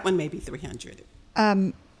that one may be 300. How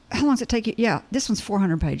long does it take you? Yeah, this one's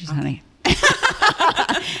 400 pages, okay. Honey.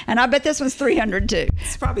 And I bet this one's 300 too.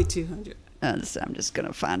 It's probably 200. So I'm just going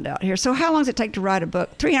to find out here. So how long does it take to write a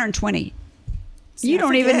book? 320. You don't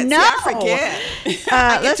forget. even know. I forget.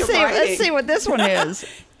 Let's see what this one is.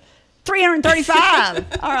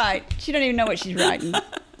 335. All right. She doesn't even know what she's writing.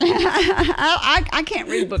 I can't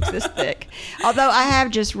read books this thick. Although I have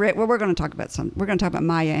just read. Well, we're going to talk about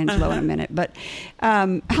Maya Angelou in a minute. But how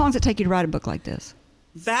long does it take you to write a book like this?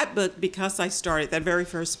 That book, because I started, that very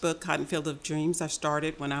first book, Cotton Field of Dreams, I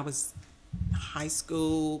started when I was high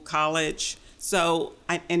school, college. So,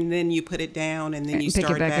 and then you put it down and then you pick it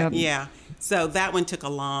start back up. Yeah. So that one took a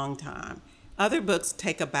long time. Other books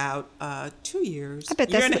take about 2 years. I bet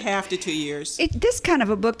year that's and a half to 2 years. This kind of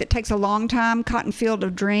a book that takes a long time, Cotton Field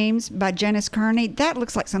of Dreams by Janice Kearney, that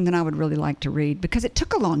looks like something I would really like to read because it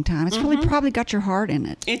took a long time. It's really probably got your heart in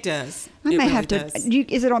it. It does. I it may really have to. does.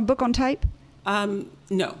 Is it on book on tape? No,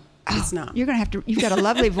 it's not. You're gonna have to. You've got a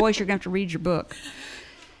lovely voice. You're gonna have to read your book.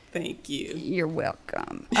 Thank you. You're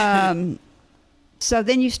welcome. So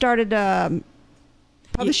then you started a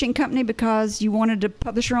publishing company because you wanted to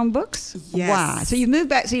publish your own books? Yes. Why? So you moved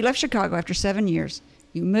back. So you left Chicago after 7 years.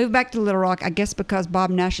 You moved back to Little Rock, I guess because Bob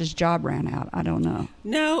Nash's job ran out. I don't know.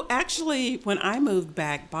 No, actually, when I moved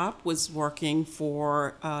back, Bob was working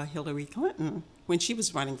for Hillary Clinton when she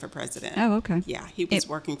was running for president. Oh, okay. Yeah, he was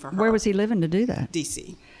working for her. Where was he living to do that?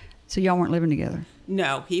 D.C. So y'all weren't living together?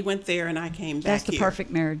 No, he went there and I came back That's the here.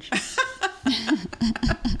 perfect marriage.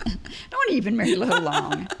 Don't even marry a little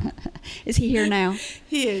long. Is he here now?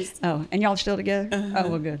 He is. Oh, and y'all still together? Oh,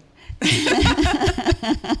 well, good.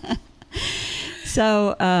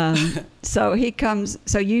 So he comes.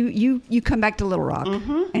 So you come back to Little Rock,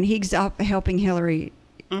 and he's up helping Hillary.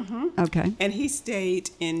 Okay. And he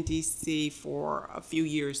stayed in D.C. for a few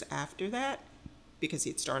years after that because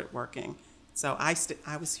he had started working. So I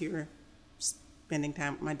was here spending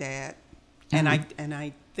time with my dad, and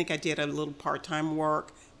I think I did a little part-time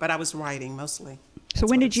work, but I was writing mostly. So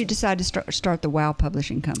when did you decide to start the WOW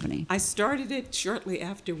Publishing Company? I started it shortly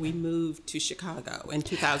after we moved to Chicago in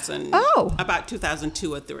 2000. Oh. About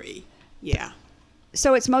 2002 or 3. Yeah.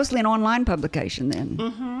 So it's mostly an online publication then.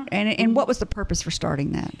 And what was the purpose for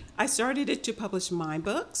starting that? I started it to publish my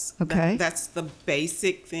books. Okay. That's the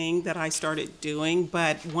basic thing that I started doing.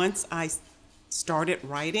 But once I started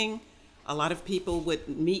writing, a lot of people would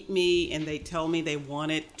meet me and they tell me they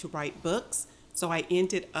wanted to write books. So I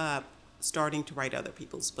ended up starting to write other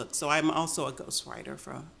people's books. So I'm also a ghostwriter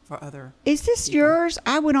for other Is this people. yours?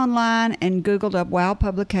 I went online and Googled up WOW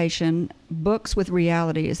Publication, Books with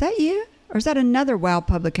Reality. Is that you? Or is that another WOW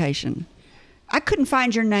publication? I couldn't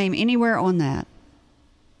find your name anywhere on that.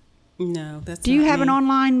 No, that's Do you not have me. an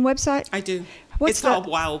online website? I do. What's It's called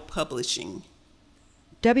Wild Publishing.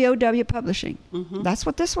 WOW Publishing. That's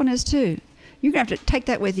what this one is too. You're going to have to take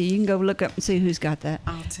that with you. You can go look up and see who's got that.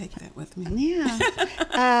 I'll take that with me. Yeah.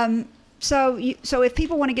 So if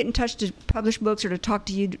people want to get in touch to publish books or to talk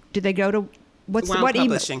to you, do they go to what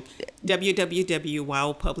Publishing.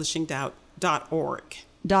 www.wildpublishing.org.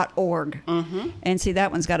 .org. And see,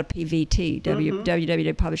 that one's got a PVT.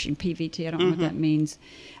 WWW Publishing PVT. I don't know what that means.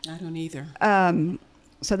 I don't either.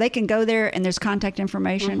 So they can go there and there's contact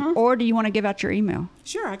information. Or do you want to give out your email?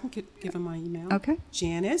 Sure, I can give them my email. Okay.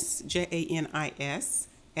 Janice, Janis,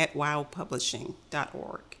 at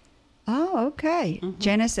wildpublishing.org. Oh, okay.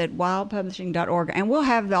 Janice at wildpublishing.org. And we'll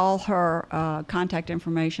have all her contact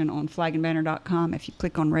information on flagandbanner.com if you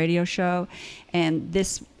click on radio show. And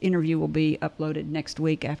this interview will be uploaded next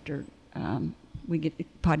week after we get the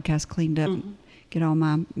podcast cleaned up and get all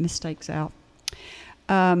my mistakes out.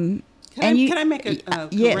 Can I make a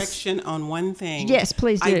yes. correction on one thing? Yes,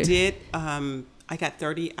 please do. I did. I got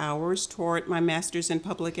 30 hours toward my master's in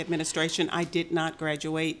public administration. I did not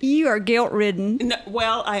graduate. You are guilt-ridden. No,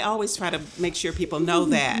 well, I always try to make sure people know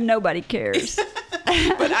that. Nobody cares.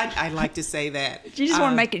 But I like to say that. You just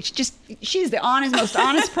want to make it. She's the most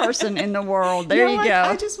honest person in the world. There you go.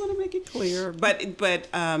 I just want to make it clear. But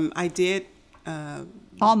I did.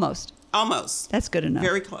 Almost. Almost. That's good enough.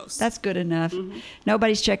 Very close. That's good enough.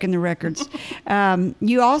 Nobody's checking the records.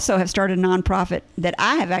 You also have started a nonprofit that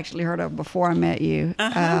I have actually heard of before I met you.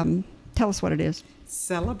 Tell us what it is.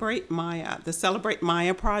 Celebrate Maya, the Celebrate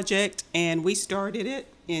Maya Project, and we started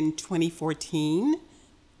it in 2014,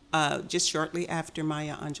 just shortly after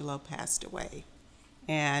Maya Angelou passed away.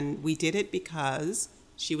 And we did it because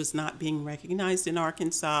she was not being recognized in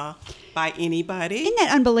Arkansas by anybody. Isn't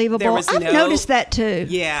that unbelievable? I've noticed that too.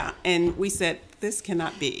 Yeah, and we said, this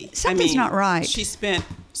cannot be. Something's not right. She spent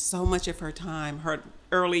so much of her time, her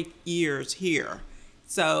early years here.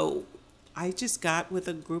 So I just got with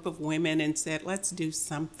a group of women and said, let's do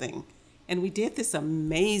something. And we did this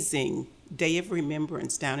amazing Day of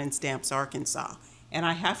Remembrance down in Stamps, Arkansas. And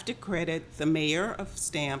I have to credit the mayor of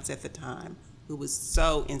Stamps at the time, who was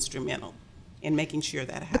so instrumental in making sure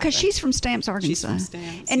that happened. Because she's from Stamps, Arkansas. She's from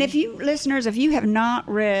Stamps. And if you listeners, if you have not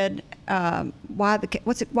read Why the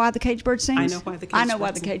Caged Bird Sings? I know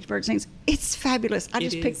Why the Caged Bird Sings. It's fabulous. I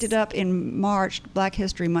just picked it up in March, Black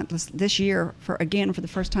History Month this year for the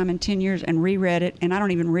first time in 10 years, and reread it. And I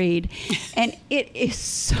don't even read, and it is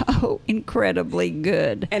so incredibly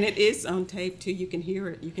good. And it is on tape too. You can hear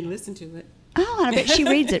it. You can listen to it. Oh, I bet she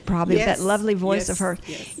reads it probably with Yes, that lovely voice of hers.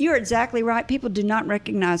 yes. You're exactly right. People do not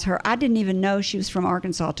recognize her. I didn't even know she was from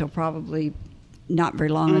Arkansas till probably not very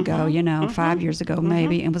long ago, 5 years ago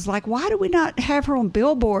maybe, and was like, why do we not have her on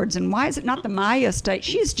billboards, and why is it not the Maya estate?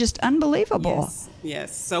 She is just unbelievable.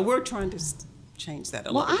 Yes. So we're trying to change that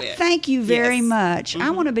a little bit. Well, I thank you very Yes. much. I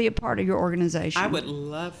want to be a part of your organization. I would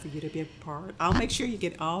love for you to be a part. I'll make sure you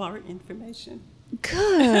get all our information.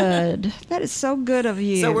 Good. That is so good of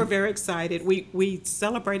you. So we're very excited. We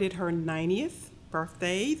celebrated her 90th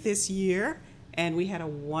birthday this year, and we had a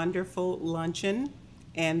wonderful luncheon.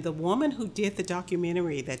 And the woman who did the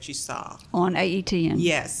documentary that you saw, on AETN.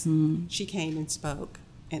 yes, she came and spoke,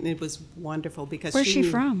 and it was wonderful because Where's she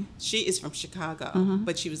from? She is from Chicago,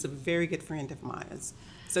 but she was a very good friend of Maya's.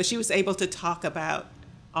 So she was able to talk about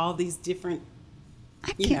all these different.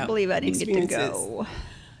 I can't believe I didn't get to go.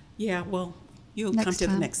 Yeah, well, you'll come to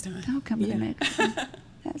the next time. I'll come to the next time.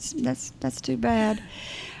 That's too bad.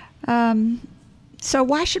 So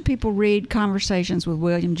why should people read Conversations with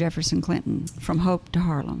William Jefferson Clinton, From Hope to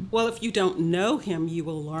Harlem? Well, if you don't know him, you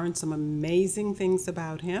will learn some amazing things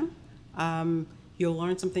about him. You'll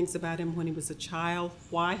learn some things about him when he was a child,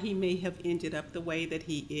 why he may have ended up the way that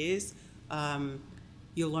he is.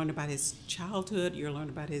 You'll learn about his childhood. You'll learn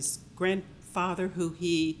about his grandfather, who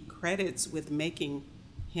he credits with making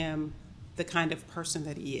him the kind of person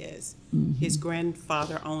that he is. His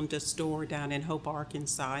grandfather owned a store down in Hope,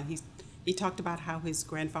 Arkansas, and he talked about how his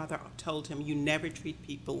grandfather told him, you never treat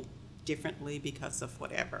people differently because of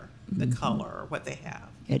whatever, the color or what they have.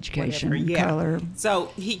 Education, color.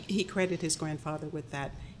 So he credited his grandfather with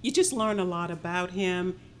that. You just learn a lot about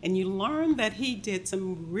him, and you learn that he did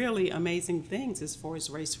some really amazing things as far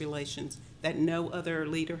as race relations that no other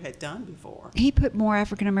leader had done before. He put more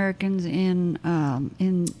African Americans in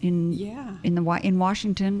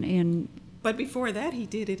Washington. But before that, he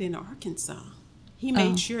did it in Arkansas. He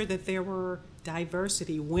made sure that there were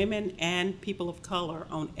diversity, women and people of color,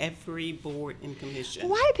 on every board and commission.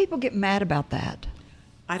 Why do people get mad about that?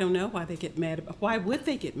 I don't know why they get mad about. Why would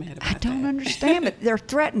they get mad about that? I don't understand, but they're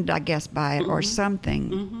threatened, I guess, by it or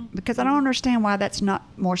something. Because I don't understand why that's not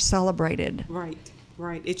more celebrated. Right.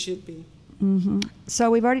 It should be.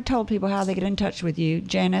 So we've already told people how they get in touch with you.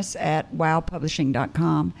 Janice at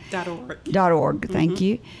wowpublishing.com. .org. Thank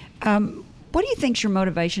you. What do you think's your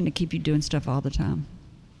motivation to keep you doing stuff all the time?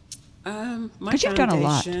 Because you've done a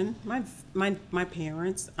lot. My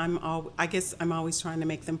parents. I guess I'm always trying to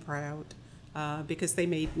make them proud because they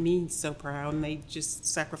made me so proud, and they just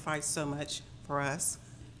sacrificed so much for us.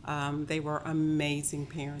 They were amazing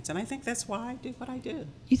parents, and I think that's why I do what I do.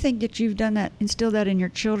 You think that you've done that, instilled that in your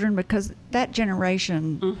children? Because that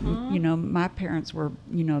generation, my parents were,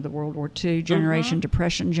 the World War II generation,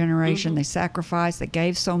 Depression generation. They sacrificed, they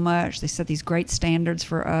gave so much, they set these great standards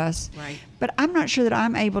for us. Right. But I'm not sure that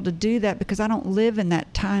I'm able to do that because I don't live in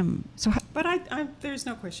that time. So, but there's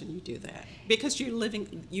no question you do that because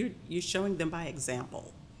you're showing them by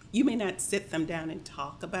example. You may not sit them down and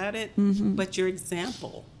talk about it, but your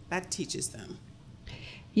example, that teaches them.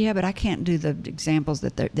 Yeah, but I can't do the examples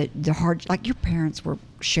that they're hard. Like your parents were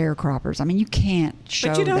sharecroppers. I mean, you can't show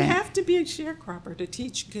that. But you don't have to be a sharecropper to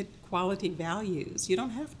teach good quality values. You don't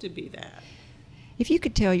have to be that. If you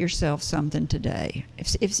could tell yourself something today,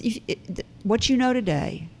 if what you know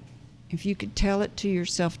today, if you could tell it to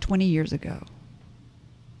yourself 20 years ago,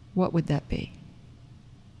 what would that be?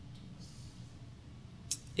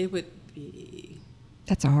 It would be...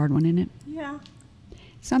 That's a hard one, isn't it? Yeah.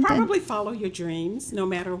 Something. Probably follow your dreams, no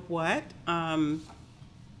matter what. And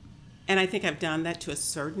I think I've done that to a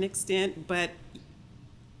certain extent, but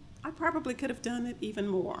I probably could have done it even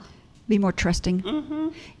more. Be more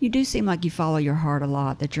trusting. You do seem like you follow your heart a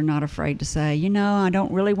lot, that you're not afraid to say, I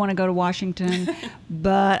don't really want to go to Washington,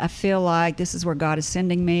 but I feel like this is where God is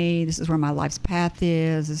sending me. This is where my life's path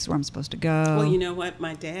is. This is where I'm supposed to go. Well, you know what?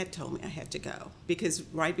 My dad told me I had to go because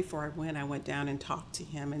right before I went down and talked to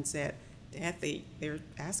him and said, Dad, they're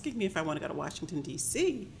asking me if I want to go to Washington,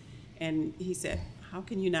 D.C. And he said, how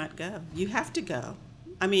can you not go? You have to go.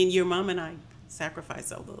 I mean, your mom and I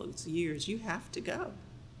sacrificed all those years. You have to go.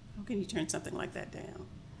 How can you turn something like that down?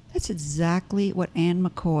 That's exactly what Anne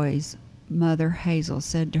McCoy's Mother Hazel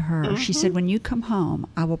said to her, she said, when you come home,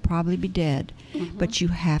 I will probably be dead, but you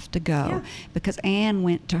have to go. Yeah. Because Anne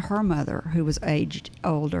went to her mother, who was aged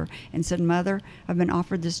older, and said, Mother, I've been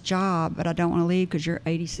offered this job, but I don't want to leave because you're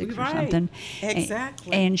 86 or Right. something.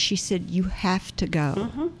 Exactly. And she said, you have to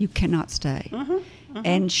go. You cannot stay.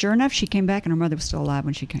 And sure enough, she came back, and her mother was still alive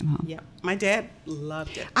when she came home. Yeah. My dad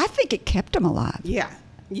loved it. I think it kept him alive. Yeah.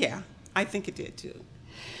 Yeah. I think it did too.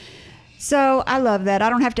 So I love that.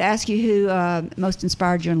 I don't have to ask you who most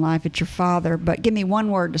inspired you in life. It's your father. But give me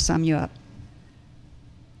one word to sum you up.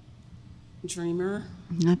 Dreamer.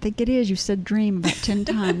 I think it is. You said dream about 10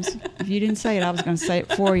 times. If you didn't say it, I was going to say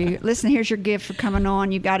it for you. Listen, here's your gift for coming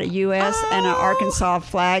on. You got a U.S. and an Arkansas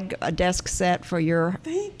flag, a desk set for your...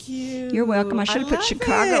 Thank you. You're welcome. I should have put love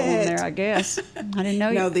Chicago on it. there, I guess. I didn't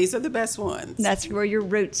know No, you. these are the best ones. That's where your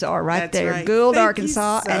roots are, right That's there. right. Gould, Thank you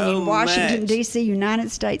Arkansas, and in so Washington, much. D.C.,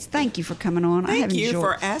 United States. Thank you for coming on. I have Thank you enjoyed.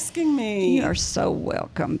 for asking me. You are so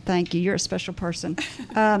welcome. Thank you. You're a special person.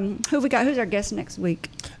 Who we got? Who's our guest next week?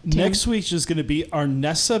 Tim? Next week is going to be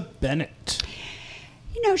Arnessa Bennett.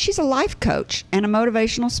 You know, she's a life coach and a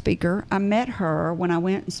motivational speaker. I met her when I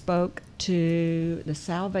went and spoke to the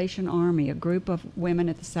Salvation Army, a group of women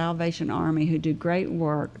at the Salvation Army who do great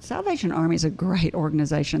work. Salvation Army is a great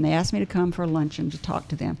organization. They asked me to come for luncheon to talk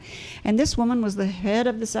to them. And this woman was the head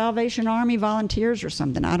of the Salvation Army Volunteers or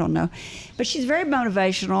something. I don't know. But she's very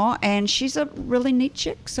motivational, and she's a really neat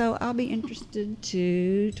chick. So I'll be interested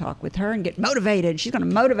to talk with her and get motivated. She's going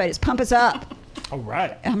to motivate us, pump us up. All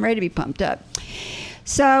right. I'm ready to be pumped up.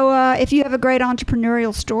 So if you have a great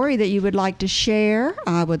entrepreneurial story that you would like to share,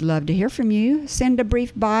 I would love to hear from you. Send a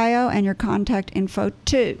brief bio and your contact info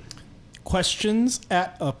to.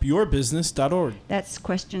 Questions@upyourbusiness.org. That's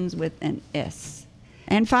questions with an S.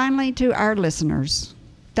 And finally, to our listeners,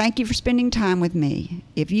 thank you for spending time with me.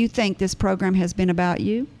 If you think this program has been about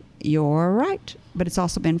you, you're right, but it's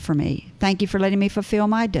also been for me. Thank you for letting me fulfill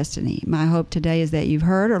my destiny. My hope today is that you've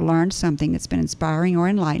heard or learned something that's been inspiring or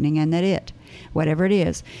enlightening, and that it, whatever it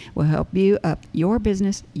is, will help you up your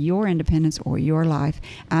business, your independence, or your life.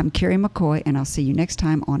 I'm Carrie McCoy, and I'll see you next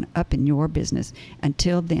time on Up in Your Business.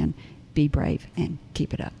 Until then, be brave and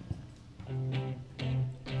keep it up.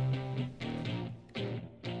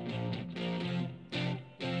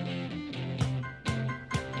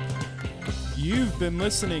 You've been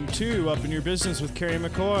listening to Up in Your Business with Carrie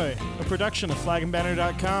McCoy, a production of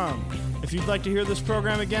flagandbanner.com. If you'd like to hear this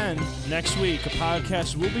program again, next week a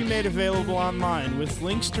podcast will be made available online with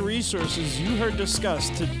links to resources you heard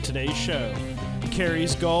discussed to today's show.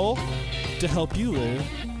 Carrie's goal? To help you live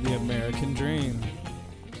the American dream.